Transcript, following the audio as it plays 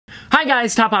Hi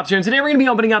guys, Top Pops here, and today we're going to be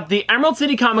opening up the Emerald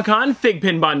City Comic Con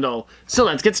FiGPiN bundle. So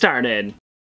let's get started.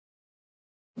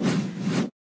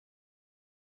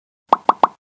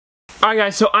 Alright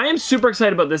guys, so I am super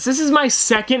excited about this. This is my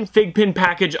second FiGPiN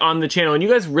package on the channel, and you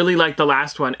guys really liked the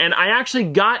last one. And I actually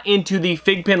got into the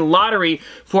FiGPiN lottery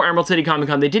for Emerald City Comic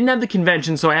Con. They didn't have the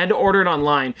convention, so I had to order it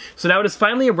online. So now it has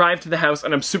finally arrived to the house,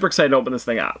 and I'm super excited to open this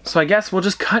thing up. So I guess we'll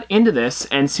just cut into this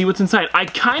and see what's inside. I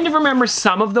kind of remember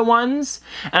some of the ones,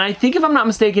 and I think if I'm not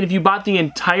mistaken, if you bought the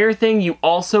entire thing, you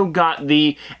also got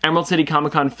the Emerald City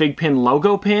Comic Con FiGPiN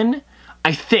logo pin.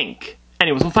 I think.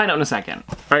 Anyways, we'll find out in a second.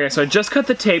 Alright guys, so I just cut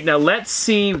the tape. Now let's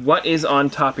see what is on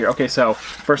top here. Okay, so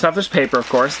first off there's paper, of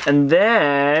course, and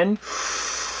then...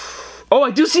 Oh,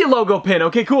 I do see a logo pin.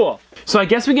 Okay, cool. So I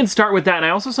guess we can start with that. And I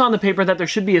also saw on the paper that there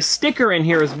should be a sticker in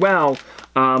here as well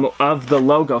of the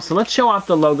logo. So let's show off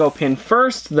the logo pin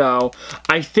first, though.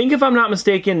 I think, if I'm not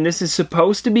mistaken, this is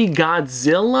supposed to be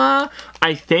Godzilla,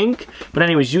 I think. But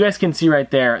anyways, you guys can see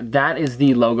right there, that is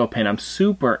the logo pin. I'm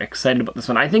super excited about this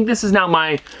one. I think this is now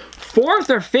my 4th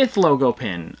or 5th logo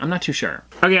pin. I'm not too sure.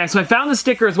 Okay, so I found the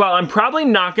sticker as well. I'm probably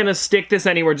not gonna stick this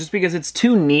anywhere just because it's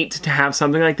too neat to have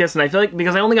something like this. And I feel like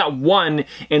because I only got one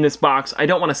in this box, I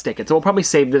don't want to stick it. So we'll probably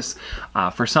save this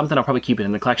for something. I'll probably keep it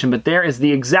in the collection. But there is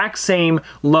the exact same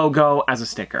logo as a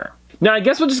sticker. Now, I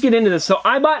guess we'll just get into this. So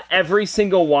I bought every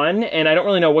single one, and I don't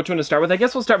really know which one to start with. I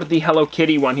guess we'll start with the Hello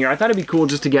Kitty one here. I thought it'd be cool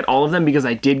just to get all of them because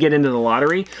I did get into the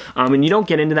lottery, and you don't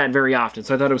get into that very often,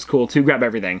 so I thought it was cool to grab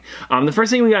everything. The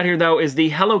first thing we got here, though, is the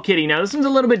Hello Kitty. Now, this one's a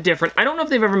little bit different. I don't know if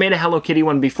they've ever made a Hello Kitty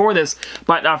one before this,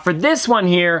 but for this one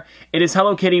here, it is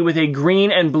Hello Kitty with a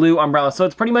green and blue umbrella. So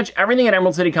it's pretty much everything at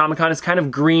Emerald City Comic Con is kind of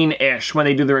green-ish when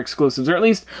they do their exclusives, or at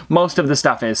least most of the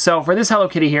stuff is. So for this Hello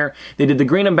Kitty here, they did the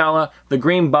green umbrella, the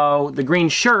green bow, the green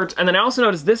shirt, and then I also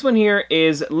noticed this one here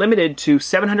is limited to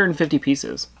 750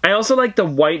 pieces. I also like the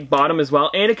white bottom as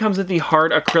well, and it comes with the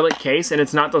hard acrylic case, and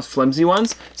it's not those flimsy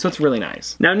ones, so it's really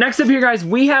nice. Now next up here, guys,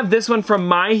 we have this one from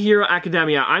My Hero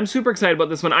Academia. I'm super excited about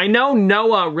this one. I know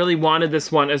Noah really wanted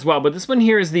this one as well, but this one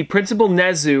here is the Principal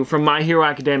Nezu from My Hero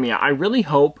Academia. I really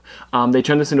hope they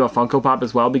turn this into a Funko Pop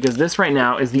as well, because this right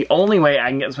now is the only way I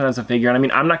can get this one as a figure, and I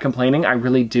mean, I'm not complaining. I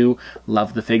really do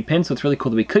love the FiGPiN, so it's really cool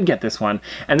that we could get this one.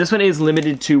 And this one is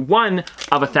limited to 1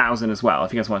 of 1,000 as well.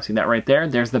 If you guys want to see that right there,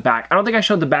 there's the back. I don't think I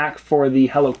showed the back for the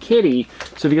Hello Kitty,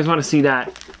 so if you guys want to see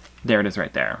that, there it is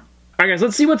right there. Alright guys,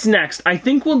 let's see what's next. I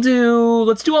think let's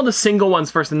do all the single ones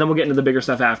first, and then we'll get into the bigger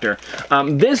stuff after.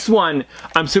 This one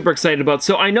I'm super excited about.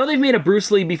 So I know they've made a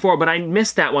Bruce Lee before, but I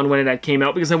missed that one when it came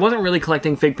out because I wasn't really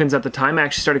collecting FiGPiNs at the time. I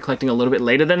actually started collecting a little bit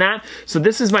later than that. So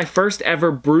this is my first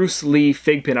ever Bruce Lee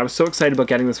FiGPiN. I was so excited about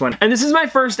getting this one. And this is my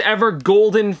first ever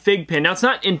golden FiGPiN. Now it's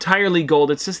not entirely gold,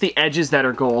 it's just the edges that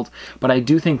are gold, but I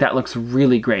do think that looks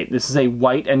really great. This is a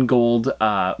white and gold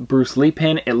Bruce Lee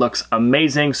pin. It looks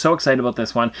amazing. So excited about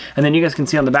this one. And then you guys can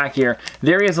see on the back here,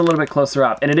 there he is a little bit closer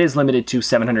up, and it is limited to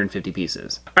 750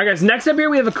 pieces. Alright guys, next up here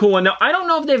we have a cool one. Now, I don't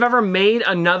know if they've ever made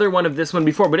another one of this one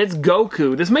before, but it's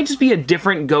Goku. This might just be a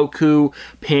different Goku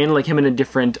pin, like him in a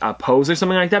different pose or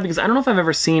something like that, because I don't know if I've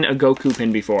ever seen a Goku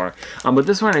pin before. But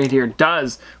this one right here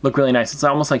does look really nice. It's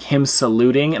almost like him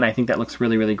saluting, and I think that looks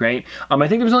really, really great. I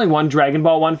think there's only one Dragon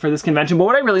Ball one for this convention, but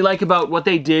what I really like about what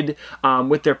they did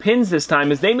with their pins this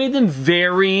time is they made them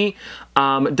very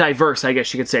diverse, I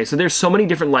guess you could say. So there's so many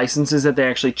different licenses that they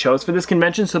actually chose for this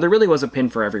convention, so there really was a pin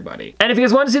for everybody. And if you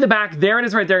guys want to see the back, there it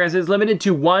is right there, guys. It's limited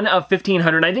to 1 of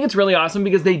 1,500. I think it's really awesome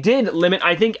because they did limit,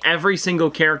 I think, every single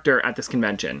character at this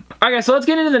convention. Alright guys, so let's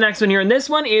get into the next one here, and this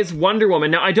one is Wonder Woman.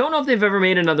 Now, I don't know if they've ever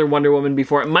made another Wonder Woman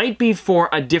before. It might be for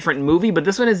a different movie, but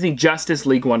this one is the Justice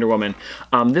League Wonder Woman.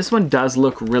 This one does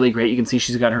look really great. You can see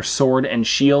she's got her sword and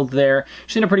shield there.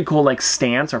 She's in a pretty cool, like,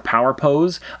 stance or power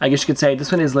pose, I guess you could say.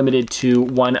 This one is limited to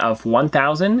 1 of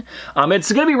 1,000.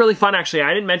 It's going to be really fun, actually.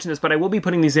 I didn't mention this, but I will be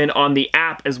putting these in on the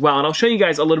app as well, and I'll show you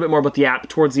guys a little bit more about the app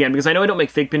towards the end, because I know I don't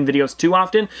make FiGPiN videos too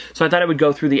often, so I thought I would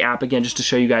go through the app again just to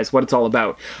show you guys what it's all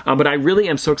about. But I really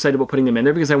am so excited about putting them in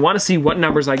there, because I want to see what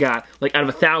numbers I got, like out of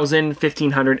 1,000,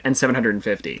 1,500, and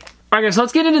 750. Alright guys, so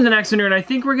let's get into the next one here, and I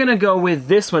think we're gonna go with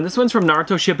this one. This one's from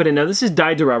Naruto Shippuden. Now this is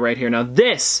Daidara right here. Now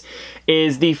this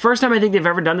is the first time I think they've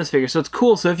ever done this figure, so it's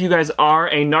cool. So if you guys are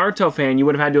a Naruto fan, you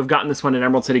would have had to have gotten this one at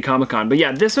Emerald City Comic Con. But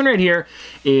yeah, this one right here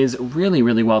is really,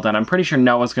 really well done. I'm pretty sure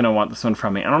Noah's gonna want this one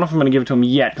from me. I don't know if I'm gonna give it to him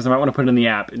yet, because I might want to put it in the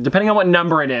app. Depending on what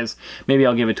number it is, maybe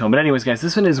I'll give it to him. But anyways, guys,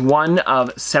 this one is 1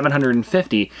 of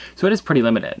 750, so it is pretty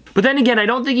limited. But then again, I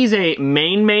don't think he's a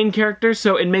main character,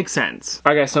 so it makes sense.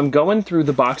 Alright guys, so I'm going through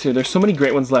the box here. There's so many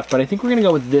great ones left, but I think we're gonna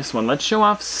go with this one. Let's show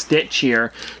off Stitch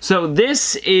here. So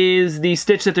this is the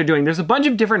Stitch that they're doing. There's a bunch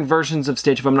of different versions of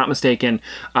Stitch, if I'm not mistaken,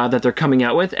 that they're coming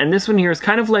out with. And this one here is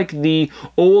kind of like the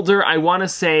older, I wanna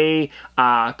say,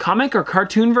 comic or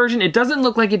cartoon version. It doesn't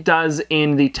look like it does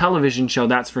in the television show,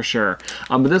 that's for sure.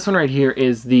 But this one right here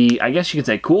is the, I guess you could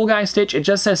say, cool guy Stitch. It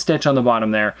just says Stitch on the bottom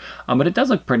there, but it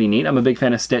does look pretty neat. I'm a big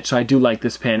fan of Stitch, so I do like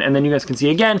this pin. And then you guys can see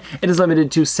again, it is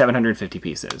limited to 750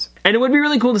 pieces. And it would be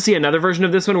really cool to see another version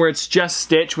of this one where it's just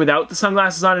Stitch without the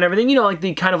sunglasses on and everything, you know, like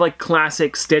the kind of like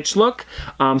classic Stitch look.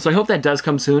 So I hope that does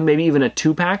come soon, maybe even a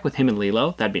 2-pack with him and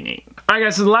Lilo. That'd be neat. All right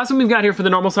guys, so the last one we've got here for the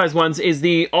normal size ones is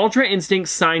the Ultra Instinct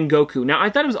Sign Goku. Now I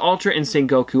thought it was Ultra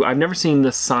Instinct Goku. I've never seen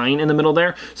the sign in the middle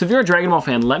there. So if you're a Dragon Ball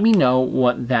fan, let me know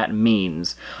what that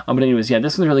means. But anyways, yeah,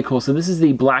 this one's really cool. So this is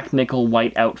the black nickel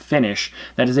white out finish.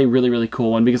 That is a really, really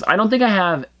cool one because I don't think I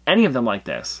have any of them like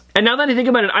this. And now that I think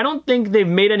about it, I don't think they've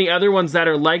made any other ones that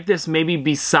are like this, maybe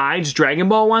besides Dragon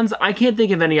Ball ones. I can't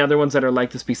think of any other ones that are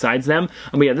like this besides them.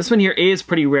 But yeah, this one here is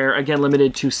pretty rare. Again,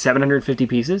 limited to 750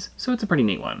 pieces, so it's a pretty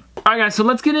neat one. All right guys, so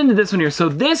let's get into this one here. So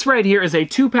this right here is a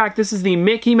 2-pack. This is the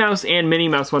Mickey Mouse and Minnie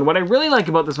Mouse one. What I really like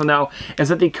about this one though, is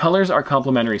that the colors are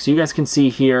complementary. So you guys can see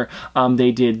here,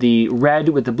 they did the red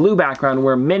with the blue background,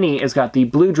 where Minnie has got the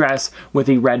blue dress with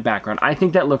the red background. I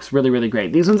think that looks really, really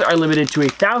great. These ones are limited to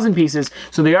 1,000 pieces,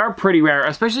 so they are pretty rare,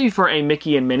 especially for a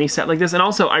Mickey and Minnie set like this. And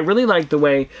also, I really like the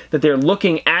way that they're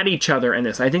looking at each other in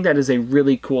this. I think that is a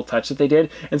really cool touch that they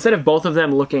did. Instead of both of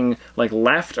them looking like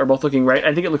left or both looking right,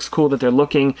 I think it looks cool that they're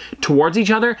looking towards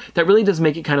each other. That really does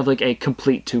make it kind of like a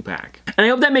complete 2-pack. And I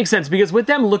hope that makes sense, because with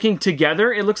them looking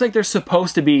together, it looks like they're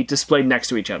supposed to be displayed next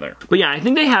to each other. But yeah, I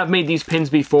think they have made these pins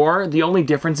before. The only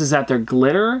difference is that they're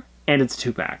glitter and it's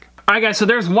a 2-pack. Alright guys, so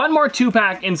there's one more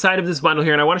 2-pack inside of this bundle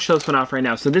here, and I want to show this one off right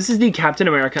now. So this is the Captain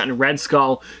America and Red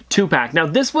Skull 2-pack. Now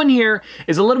this one here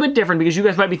is a little bit different because you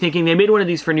guys might be thinking they made one of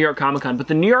these for New York Comic Con, but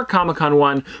the New York Comic Con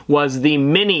one was the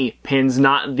mini pins,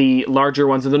 not the larger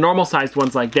ones or the normal sized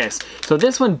ones like this. So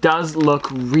this one does look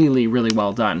really, really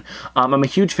well done. I'm a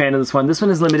huge fan of this one. This one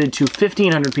is limited to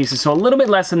 1,500 pieces, so a little bit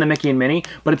less than the Mickey and Minnie,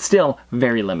 but it's still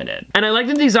very limited. And I like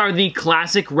that these are the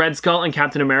classic Red Skull and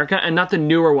Captain America and not the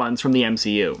newer ones from the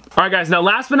MCU. Alright guys, now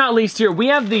last but not least here, we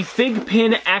have the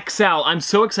FiGPiN XL. I'm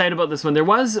so excited about this one. There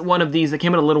was one of these that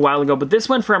came out a little while ago, but this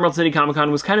one for Emerald City Comic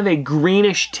Con was kind of a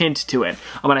greenish tint to it.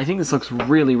 But I think this looks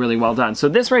really, really well done. So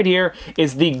this right here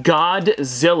is the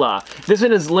Godzilla. This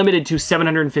one is limited to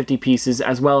 750 pieces,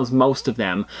 as well as most of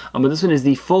them. But this one is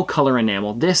the full color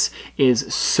enamel. This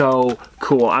is so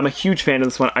cool. I'm a huge fan of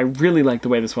this one. I really like the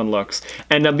way this one looks.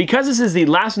 And because this is the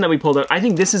last one that we pulled out, I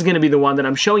think this is going to be the one that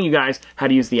I'm showing you guys how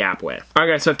to use the app with.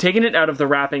 Alright guys, so I've taken it out of the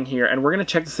wrapping here, and we're going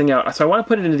to check this thing out. So I want to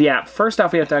put it into the app. First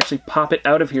off, we have to actually pop it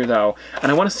out of here though,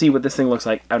 and I want to see what this thing looks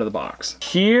like out of the box.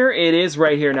 Here it is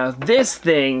right here. Now this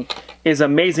thing is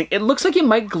amazing. It looks like it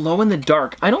might glow in the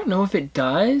dark. I don't know if it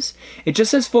does. It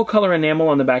just says full color enamel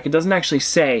on the back. It doesn't actually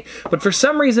say, but for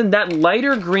some reason that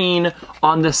lighter green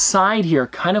on the side here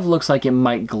kind of looks like it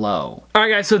might glow.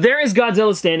 Alright guys, so there is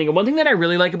Godzilla standing, and one thing that I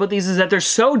really like about these is that they're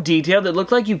so detailed. It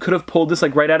looked like you could have pulled this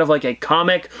like right out of like a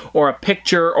comic or a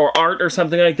picture or art or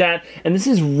something like that, and this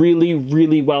is really,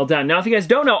 really well done. Now if you guys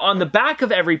don't know, on the back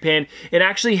of every pin, it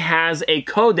actually has a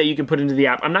code that you can put into the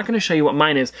app. I'm not going to show you what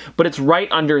mine is, but it's right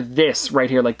under this right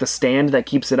here, like the stand that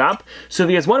keeps it up. So if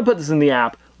you guys want to put this in the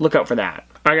app, look out for that.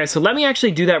 Alright guys, so let me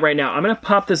actually do that right now. I'm going to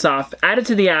pop this off, add it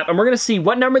to the app, and we're going to see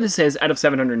what number this is out of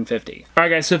 750.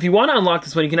 Alright guys, so if you want to unlock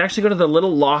this one, you can actually go to the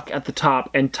little lock at the top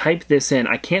and type this in.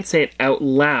 I can't say it out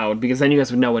loud because then you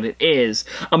guys would know what it is.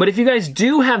 But if you guys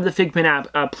do have the FiGPiN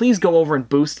app, please go over and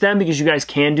boost them, because you guys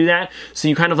can do that. So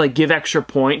you kind of like give extra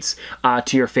points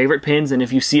to your favorite pins, and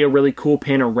if you see a really cool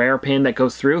pin or rare pin that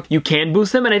goes through, you can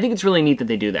boost them, and I think it's really neat that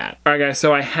they do that. Alright guys,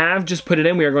 so I have just put it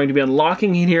in. We are going to be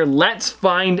unlocking it here. Let's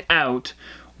find out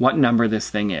what number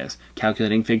this thing is.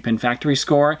 Calculating FiGPiN factory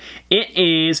score. It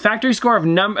is factory score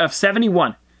of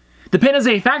 71. The pin is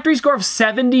a factory score of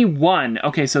 71.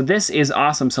 Okay, so this is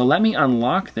awesome. So let me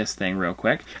unlock this thing real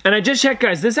quick. And I just checked,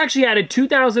 guys. This actually added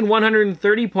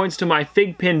 2,130 points to my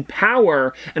FiGPiN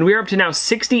power, and we are up to now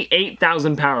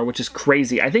 68,000 power, which is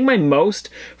crazy. I think my most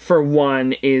for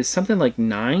one is something like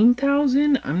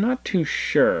 9,000. I'm not too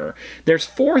sure. There's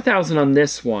 4,000 on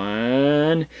this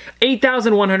one.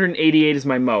 8,188 is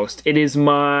my most. It is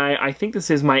my, I think this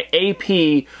is my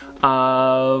AP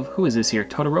of, who is this here?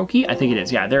 Todoroki? I think it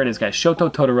is. Yeah, there it is, guys.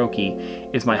 Shoto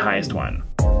Todoroki is my highest one.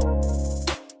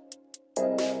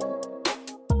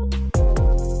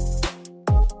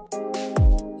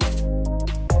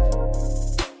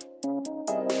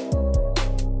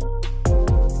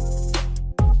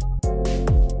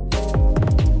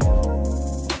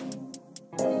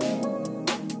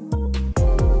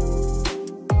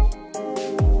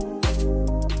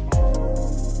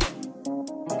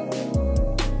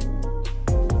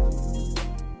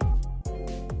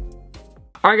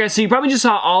 Alright guys, so you probably just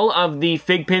saw all of the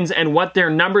FiGPiNs and what their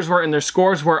numbers were and their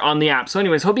scores were on the app. So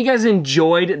anyways, hope you guys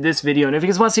enjoyed this video. And if you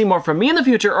guys want to see more from me in the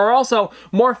future, or also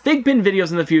more FiGPiN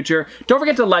videos in the future, don't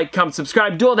forget to like, comment,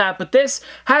 subscribe, do all that. But this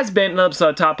has been another episode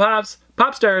of Top Pops.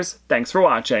 Popsters, thanks for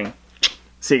watching.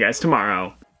 See you guys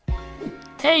tomorrow.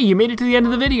 Hey, you made it to the end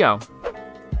of the video.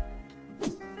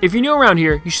 If you're new around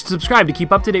here, you should subscribe to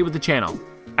keep up to date with the channel.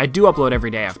 I do upload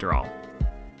every day after all.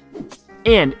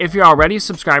 And if you're already a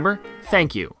subscriber,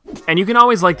 thank you. And you can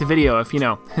always like the video if you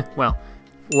know, well,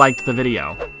 liked the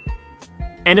video.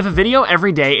 And if a video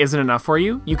every day isn't enough for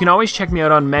you, you can always check me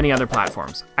out on many other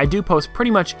platforms. I do post pretty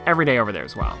much every day over there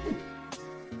as well.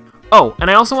 Oh,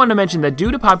 and I also wanted to mention that due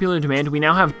to popular demand, we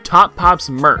now have Top Pops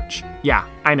merch. Yeah,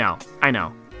 I know.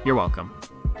 You're welcome.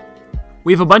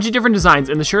 We have a bunch of different designs,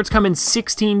 and the shirts come in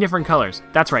 16 different colors.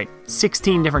 That's right,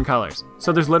 16 different colors.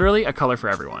 So there's literally a color for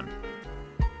everyone.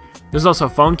 There's also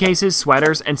phone cases,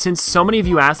 sweaters, and since so many of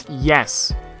you asked,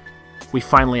 yes, we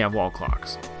finally have wall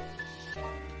clocks.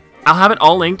 I'll have it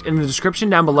all linked in the description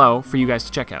down below for you guys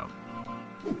to check out.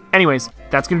 Anyways,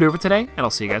 that's gonna do it for today, and I'll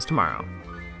see you guys tomorrow.